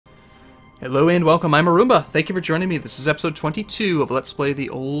Hello and welcome, I'm Arumba. Thank you for joining me. This is episode 22 of Let's Play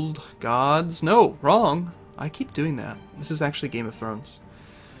the Old Gods. No, wrong. I keep doing that. This is actually Game of Thrones.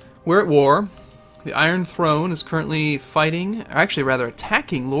 We're at war. The Iron Throne is currently fighting, or actually rather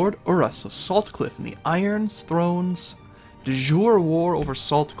attacking Lord Urus of Saltcliffe in the Iron Throne's de jure war over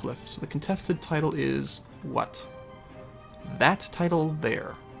Saltcliffe. So the contested title is what? That title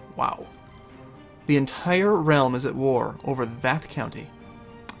there. Wow. The entire realm is at war over that county.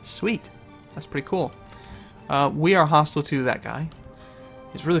 Sweet. That's pretty cool. We are hostile to that guy.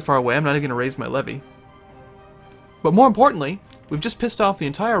 He's really far away. I'm not even going to raise my levy. But more importantly, we've just pissed off the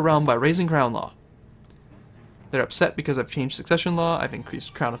entire realm by raising crown law. They're upset because I've changed succession law, I've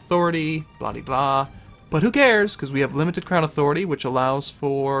increased crown authority, blah de blah. But who cares, because we have limited crown authority, which allows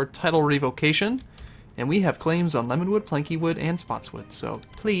for title revocation, and we have claims on Lemonwood, Plankywood, and Spotswood. So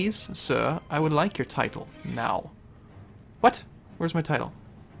please, sir, I would like your title now. What? Where's my title?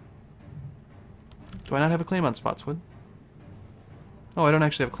 Do I not have a claim on Spotswood? Oh, I don't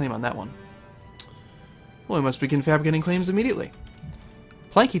actually have a claim on that one. Well, we must begin fabricating claims immediately.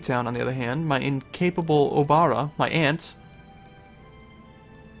 Plankytown, on the other hand, my incapable Obara, my aunt.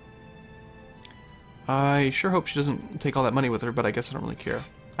 I sure hope she doesn't take all that money with her, but I guess I don't really care.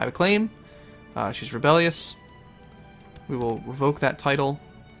 I have a claim. She's rebellious. We will revoke that title.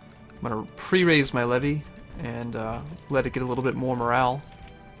 I'm going to pre-raise my levy and let it get a little bit more morale.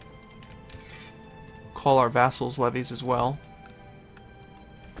 Call our vassals' levies as well.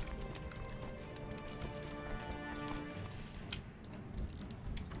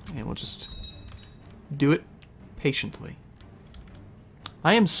 And we'll just do it patiently.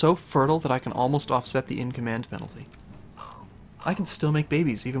 I am so fertile that I can almost offset the in-command penalty. I can still make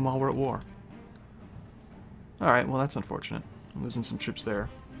babies even while we're at war. Alright, well that's unfortunate. I'm losing some troops there.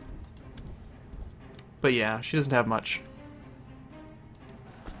 But yeah, she doesn't have much.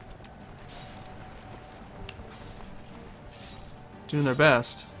 Doing their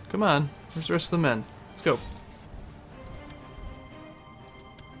best. Come on, where's the rest of the men? Let's go.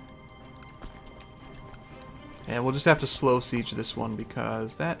 And we'll just have to slow siege this one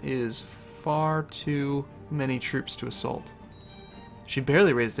because that is far too many troops to assault. She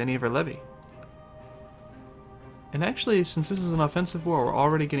barely raised any of her levy. And actually, since this is an offensive war, we're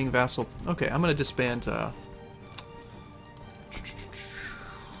already getting vassal... Okay, I'm going to disband...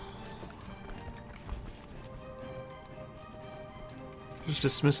 Just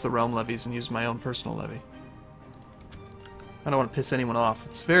dismiss the realm levies and use my own personal levy. I don't want to piss anyone off.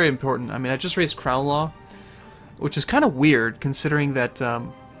 It's very important. I mean, I just raised crown law, which is kind of weird considering that,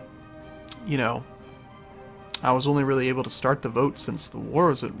 you know, I was only really able to start the vote since the war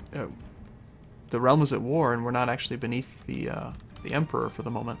was at... the realm is at war, and we're not actually beneath the Emperor for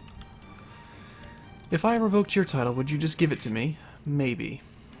the moment. If I revoked your title, would you just give it to me? Maybe.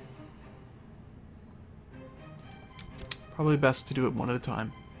 Probably best to do it one at a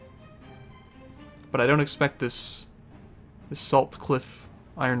time. But I don't expect this Saltcliffe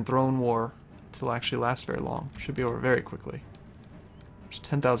Iron Throne War to actually last very long. It should be over very quickly. There's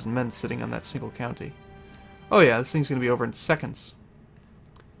 10,000 men sitting on that single county. Oh yeah, this thing's going to be over in seconds.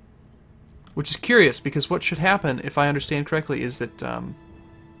 Which is curious, because what should happen, if I understand correctly, is that,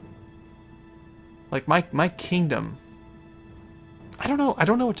 like, my kingdom... I don't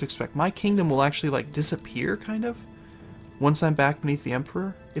know what to expect. My kingdom will actually, like, disappear, kind of? Once I'm back beneath the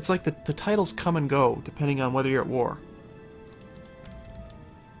Emperor? It's like the titles come and go, depending on whether you're at war.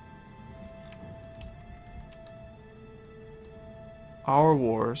 Our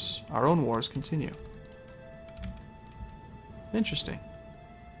wars, our own wars, continue. Interesting.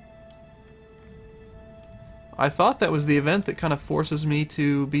 I thought that was the event that kind of forces me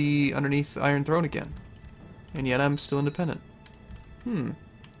to be underneath the Iron Throne again. And yet I'm still independent.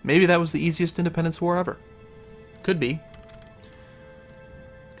 Maybe that was the easiest independence war ever. Could be.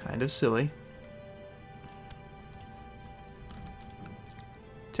 Kind of silly.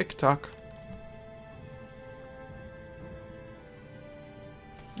 Tick-tock.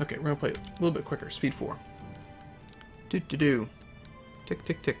 Okay, we're going to play it a little bit quicker. Speed 4. Do-do-do.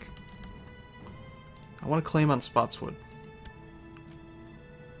 Tick-tick-tick. I want to claim on Spotswood.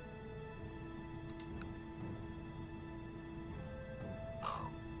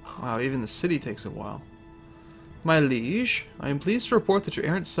 Wow, even the city takes a while. My liege, I am pleased to report that your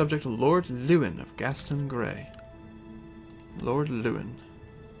errant subject, Lord Lewin of Gaston Grey. Lord Lewin.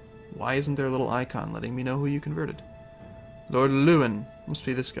 Why isn't there a little icon letting me know who you converted? Lord Lewin. Must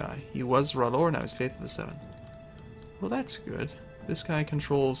be this guy. He was R'hllor, now he's Faith of the Seven. Well, that's good. This guy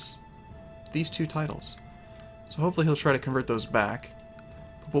controls these two titles. So hopefully he'll try to convert those back.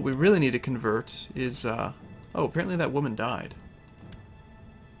 But what we really need to convert is, oh, apparently that woman died.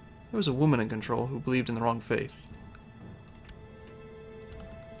 There was a woman in control who believed in the wrong faith.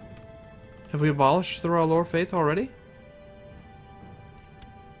 Have we abolished the R'hllor faith already?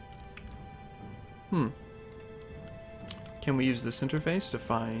 Can we use this interface to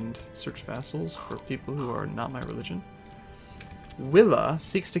find search vassals for people who are not my religion? Willa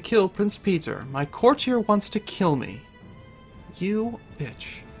seeks to kill Prince Petyr. My courtier wants to kill me. You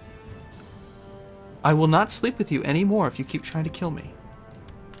bitch. I will not sleep with you anymore if you keep trying to kill me.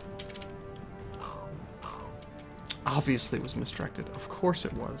 Obviously it was misdirected. Of course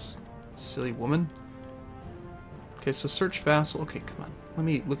it was. Silly woman. Okay, so search vassal. Okay, come on. Let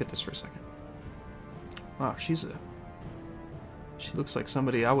me look at this for a second. Wow, she looks like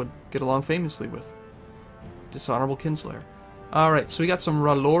somebody I would get along famously with. Dishonorable kinslayer. Alright, so we got some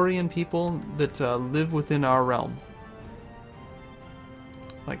R'hllorian people that live within our realm.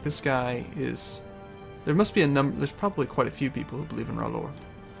 Like this guy is... There must be a number... There's probably quite a few people who believe in R'hllor.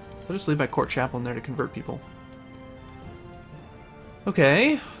 So I'll just leave my court chapel in there to convert people.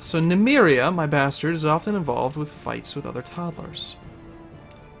 Okay, so Nymeria, my bastard, is often involved with fights with other toddlers.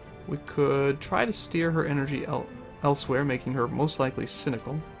 We could try to steer her energy elsewhere, making her most likely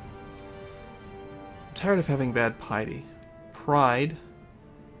cynical. I'm tired of having bad piety. Pride.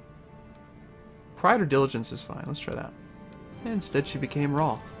 Pride or diligence is fine. Let's try that. And instead she became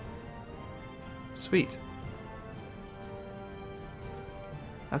wroth. Sweet.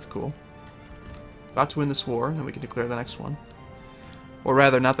 That's cool. About to win this war, then we can declare the next one. Or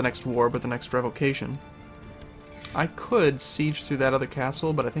rather, not the next war, but the next revocation. I could siege through that other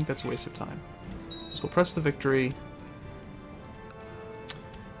castle, but I think that's a waste of time. So we'll press the victory.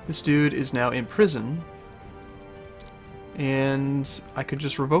 This dude is now in prison. And I could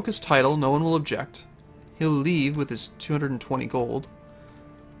just revoke his title, no one will object. He'll leave with his 220 gold.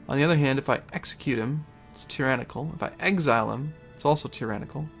 On the other hand, if I execute him, it's tyrannical. If I exile him, it's also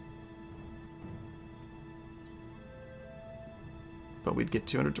tyrannical. But we'd get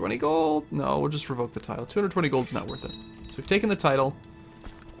 220 gold. No, we'll just revoke the title. 220 gold's not worth it. So we've taken the title.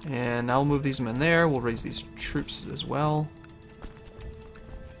 And now we'll move these men there. We'll raise these troops as well.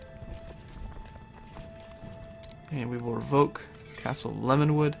 And we will revoke Castle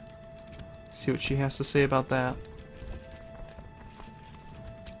Lemonwood. See what she has to say about that.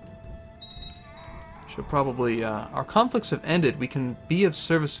 She'll probably... our conflicts have ended. We can be of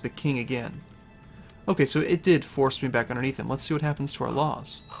service to the king again. Okay, so it did force me back underneath him. Let's see what happens to our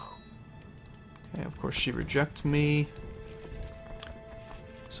laws. Okay, of course she rejects me.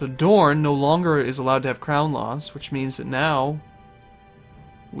 So Dorne no longer is allowed to have crown laws, which means that now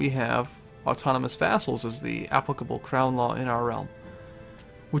we have autonomous vassals as the applicable crown law in our realm.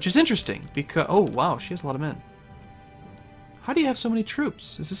 Which is interesting, because... Oh, wow, she has a lot of men. How do you have so many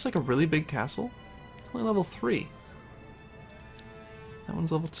troops? Is this like a really big castle? It's only level 3. That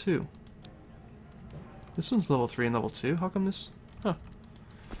one's level 2. This one's level 3 and level 2. How come this... Huh.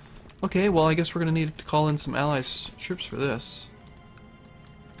 Okay, well, I guess we're going to need to call in some allies' troops for this.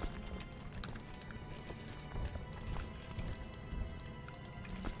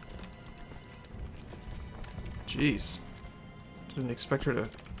 Jeez. Didn't expect her to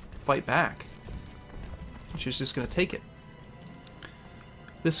fight back. She was just going to take it.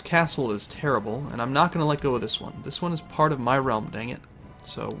 This castle is terrible, and I'm not going to let go of this one. This one is part of my realm, dang it.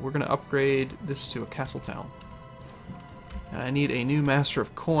 So we're going to upgrade this to a castle town. And I need a new master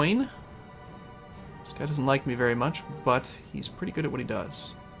of coin. This guy doesn't like me very much, but he's pretty good at what he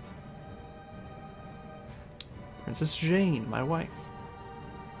does. Princess Jane, my wife.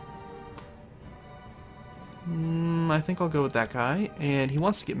 I think I'll go with that guy. And he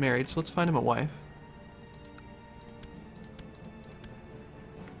wants to get married, so let's find him a wife.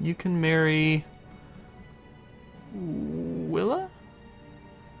 You can marry... Willa?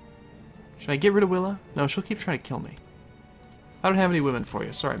 Should I get rid of Willa? No, she'll keep trying to kill me. I don't have any women for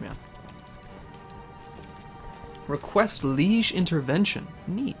you. Sorry, man. Request liege intervention.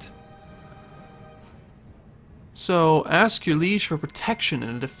 Neat. So, ask your liege for protection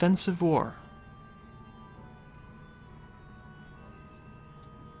in a defensive war.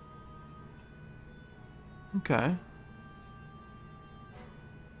 Okay.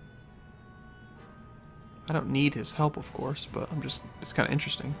 I don't need his help, of course, but it's kind of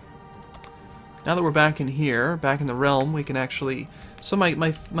interesting. Now that we're back in here, back in the realm, we can actually... So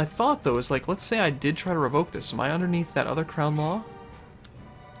my thought, though, is like, let's say I did try to revoke this. Am I underneath that other crown law?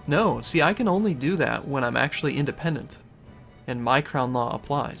 No. See, I can only do that when I'm actually independent. And my crown law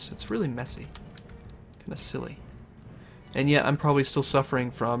applies. It's really messy. Kind of silly. And yet, I'm probably still suffering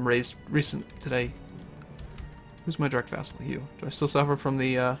from Who's my direct vassal? You. Do I still suffer from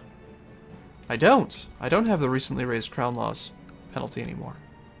the, I don't. I don't have the recently raised crown laws penalty anymore.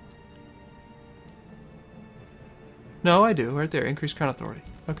 No, I do. Right there. Increase crown authority.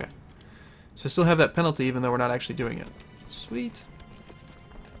 Okay. So I still have that penalty even though we're not actually doing it. Sweet.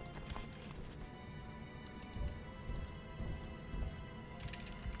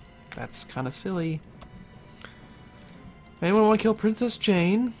 That's kind of silly. Anyone want to kill Princess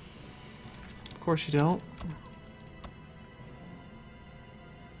Jane? Of course you don't.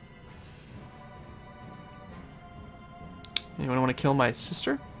 Anyone want to kill my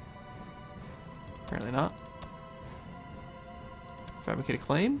sister? Apparently not. Fabricate a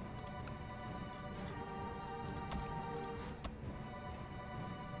claim?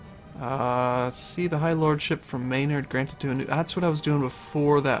 See the High Lordship from Maynard granted to a new... That's what I was doing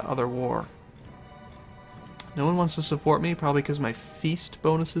before that other war. No one wants to support me, probably because my feast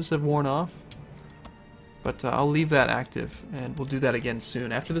bonuses have worn off. But I'll leave that active, and we'll do that again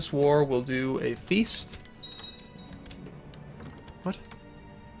soon. After this war, we'll do a feast. What?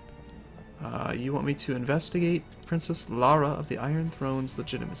 You want me to investigate Princess Lara of the Iron Throne's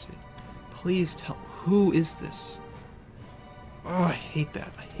legitimacy. Please tell... Who is this? Oh, I hate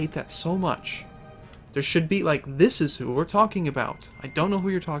that. I hate that so much. There should be, like, this is who we're talking about. I don't know who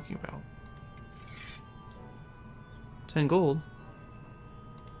you're talking about. 10 gold.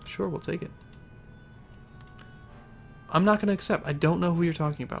 Sure, we'll take it. I'm not going to accept. I don't know who you're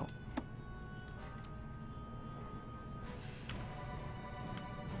talking about.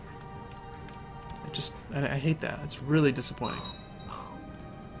 I hate that. It's really disappointing.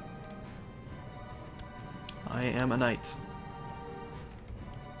 I am a knight.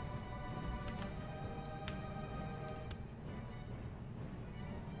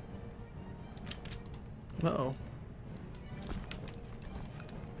 Uh-oh.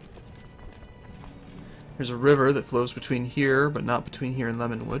 There's a river that flows between here, but not between here and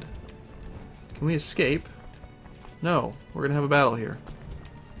Lemonwood. Can we escape? No. We're gonna have a battle here.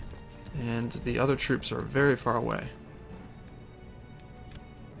 And the other troops are very far away.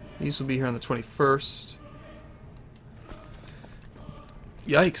 These will be here on the 21st.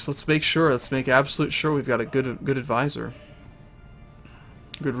 Yikes, let's make sure, let's make absolute sure we've got a good advisor.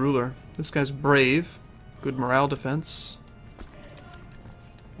 Good ruler. This guy's brave. Good morale defense.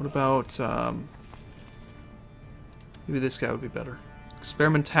 What about, maybe this guy would be better.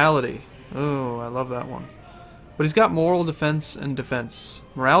 Experimentality. Oh, I love that one. But he's got moral defense and defense.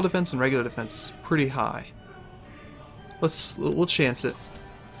 Morale defense and regular defense. Pretty high. We'll chance it.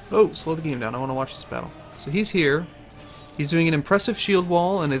 Oh, slow the game down. I want to watch this battle. So he's here. He's doing an impressive shield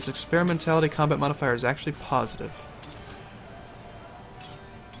wall, and his experimentality combat modifier is actually positive.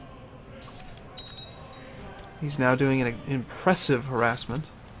 He's now doing an impressive harassment.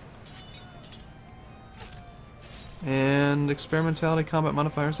 And experimentality combat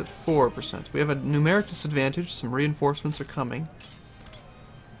modifier is at 4%. We have a numeric disadvantage. Some reinforcements are coming.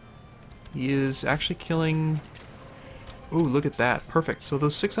 He is actually killing... Ooh, look at that. Perfect. So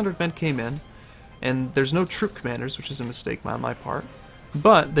those 600 men came in, and there's no troop commanders, which is a mistake on my part.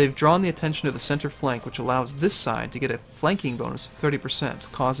 But they've drawn the attention to the center flank, which allows this side to get a flanking bonus of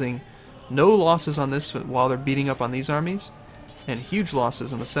 30%, causing no losses on this while they're beating up on these armies, and huge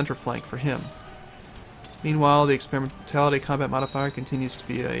losses on the center flank for him. Meanwhile, the experimentality combat modifier continues to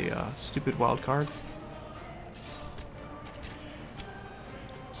be a stupid wild card.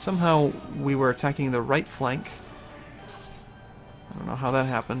 Somehow we were attacking the right flank. I don't know how that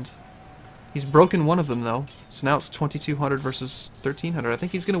happened. He's broken one of them though, so now it's 2200 versus 1300. I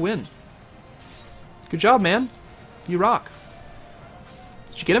think he's gonna win. Good job, man. You rock.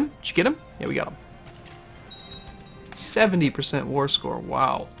 Did you get him? Did you get him? Yeah, we got him. 70% war score.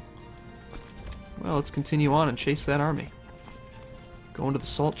 Wow. Well, let's continue on and chase that army. Going to the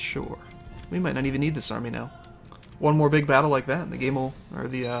Salt Shore. We might not even need this army now. One more big battle like that, and the game will, or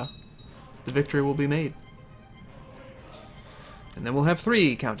the victory will be made. And then we'll have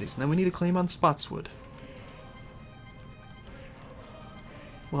 3 counties, and then we need a claim on Spotswood.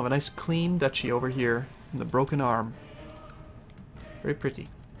 We'll have a nice clean duchy over here in the Broken Arm. Very pretty.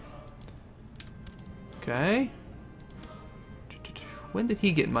 Okay. When did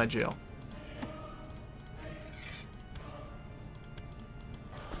he get in my jail?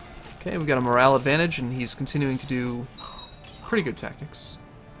 Okay, we've got a morale advantage, and he's continuing to do pretty good tactics.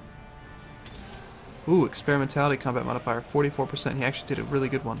 Ooh, experimentality combat modifier, 44%. He actually did a really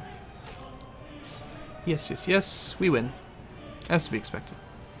good one. Yes, yes, yes, we win. As to be expected.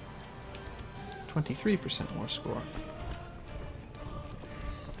 23% more score.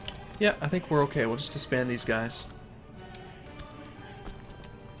 Yeah, I think we're okay. We'll just disband these guys.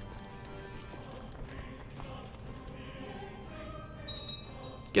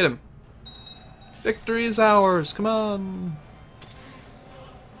 Get him. Victory is ours. Come on.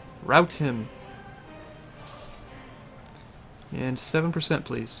 Rout him. And 7%,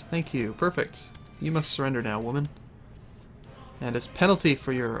 please. Thank you. Perfect. You must surrender now, woman. And as penalty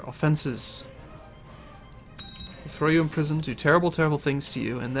for your offenses, we'll throw you in prison, do terrible, terrible things to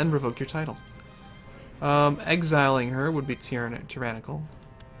you, and then revoke your title. Exiling her would be tyrannical.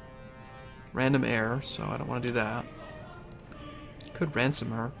 Random heir, so I don't want to do that. Could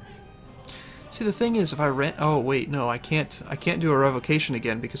ransom her. See, the thing is, if I oh wait, no, I can't do a revocation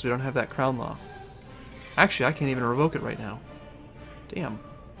again because we don't have that crown law. Actually, I can't even revoke it right now. Damn.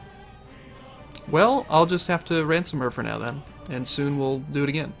 Well, I'll just have to ransom her for now then, and soon we'll do it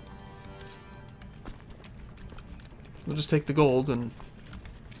again. We'll just take the gold and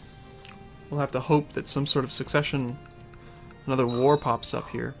we'll have to hope that some sort of succession, another war pops up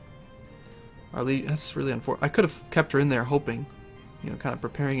here. That's really unfortunate. I could have kept her in there hoping, you know, kind of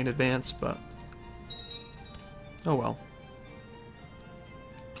preparing in advance, but oh well.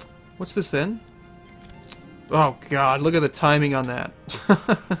 What's this then? Oh god, look at the timing on that.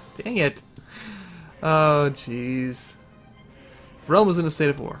 Dang it. Oh jeez. Rome was in a state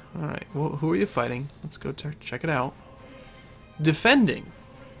of war. Alright, well, who are you fighting? Let's go check it out. Defending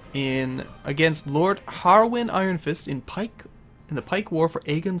against Lord Harwin Ironfist in the Pike War for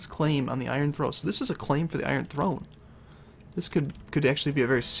Aegon's claim on the Iron Throne. So this is a claim for the Iron Throne. This could actually be a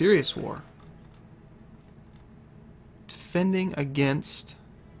very serious war. Defending against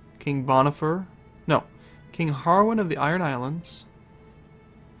King Bonifer. No, King Harwin of the Iron Islands.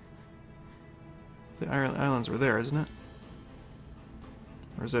 The Iron Islands were there, isn't it?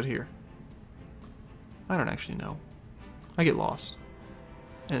 Or is that here? I don't actually know. I get lost.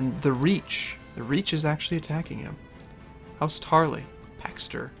 And the Reach. The Reach is actually attacking him. House Tarley.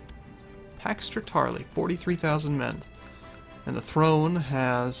 Paxter. Paxter Tarley. 43,000 men. And the throne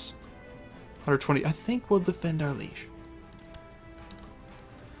has 120. I think we'll defend our liege.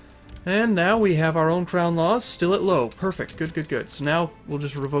 And now we have our own crown laws still at low. Perfect. Good, good, good. So now we'll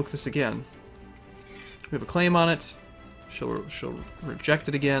just revoke this again. We have a claim on it. She'll reject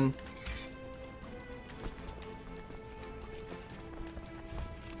it again.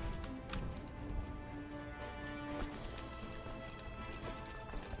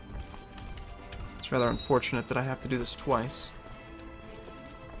 It's rather unfortunate that I have to do this twice.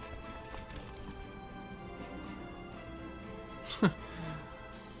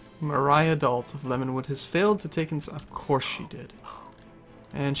 Mariah Dalt of Lemonwood has failed to take in... Of course she did.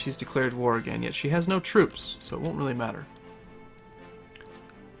 And she's declared war again, yet she has no troops, so it won't really matter.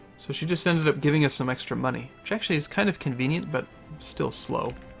 So she just ended up giving us some extra money, which actually is kind of convenient, but still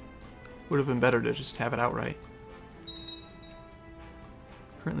slow. Would have been better to just have it outright.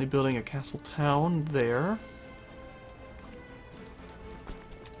 Currently building a castle town there.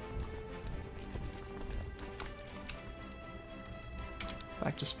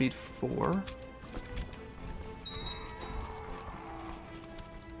 Back to speed 4.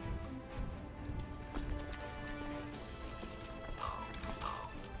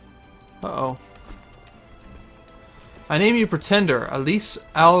 Uh-oh. I name you Pretender. Alice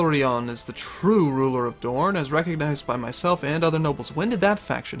Alrion is the true ruler of Dorne, as recognized by myself and other nobles. When did that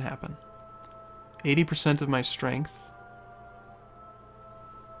faction happen? 80% of my strength.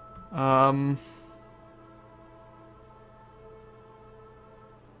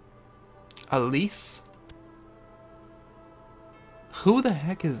 Alice? Who the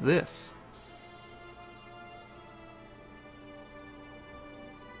heck is this?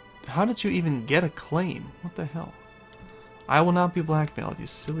 How did you even get a claim? What the hell? I will not be blackmailed, you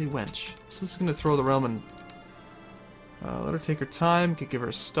silly wench. So this is going to throw the realm and let her take her time. Could give her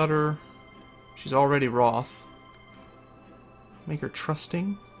a stutter. She's already wroth. Make her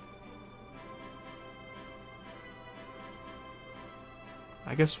trusting.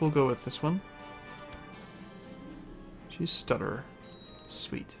 I guess we'll go with this one. She's stutter.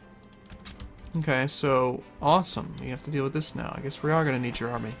 Sweet. Okay, so awesome. You have to deal with this now. I guess we are going to need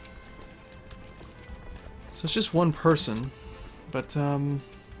your army. So it's just one person, but a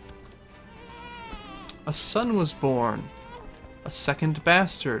son was born, a second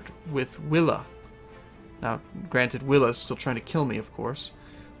bastard with Willa. Now, granted, Willa's still trying to kill me, of course.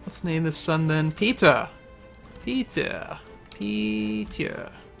 Let's name this son then Petyr. Petyr.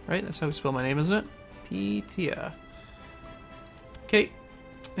 Petyr. Right? That's how we spell my name, isn't it? Petyr. Okay.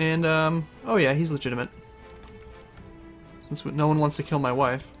 And, oh yeah, he's legitimate. Since no one wants to kill my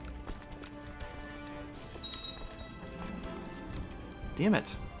wife. Damn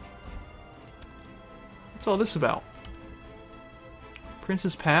it. What's all this about?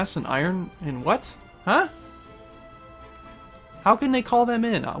 Prince's Pass and Iron and what? Huh? How can they call them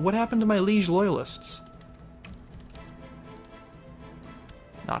in? What happened to my liege loyalists?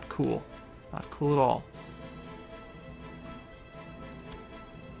 Not cool. Not cool at all.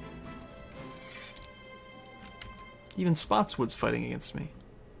 Even Spotswood's fighting against me.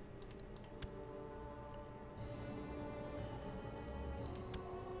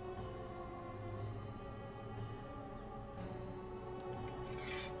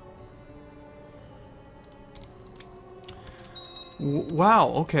 Wow,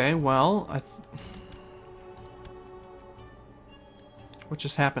 okay, well, what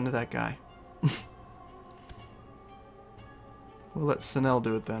just happened to that guy? We'll let Sinel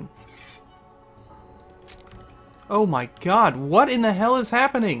do it then. Oh my god, what in the hell is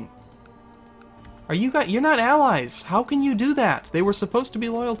happening? Are you guys... You're not allies! How can you do that? They were supposed to be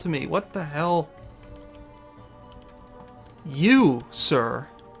loyal to me. What the hell? You, sir.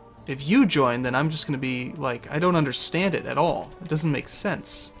 If you join, then I'm just gonna be, like, I don't understand it at all. It doesn't make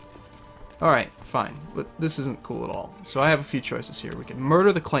sense. Alright, fine. But this isn't cool at all. So I have a few choices here. We can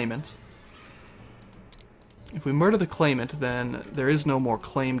murder the claimant. If we murder the claimant, then there is no more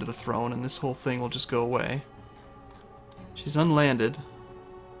claim to the throne, and this whole thing will just go away. She's unlanded.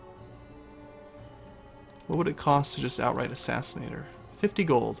 What would it cost to just outright assassinate her? 50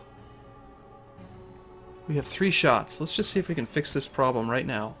 gold. We have 3 shots. Let's just see if we can fix this problem right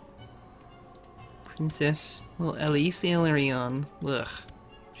now. Princess. Little Elise Ilarion. Ugh.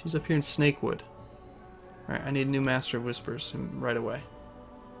 She's up here in Snakewood. Alright, I need a new Master of Whispers right away.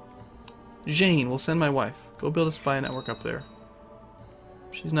 Jane, we'll send my wife. Go build a spy network up there.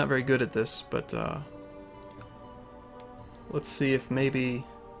 She's not very good at this, but let's see if maybe...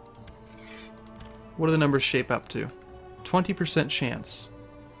 What do the numbers shape up to? 20% chance.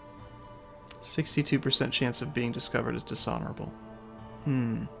 62% chance of being discovered as dishonorable.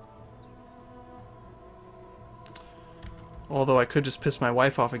 Although I could just piss my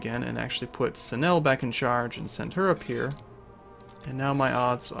wife off again and actually put Sinel back in charge and send her up here. And now my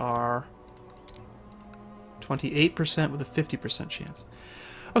odds are 28% with a 50% chance.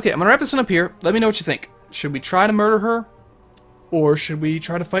 Okay, I'm going to wrap this one up here. Let me know what you think. Should we try to murder her? Or should we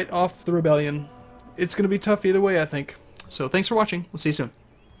try to fight off the rebellion? It's going to be tough either way, I think. So thanks for watching. We'll see you soon.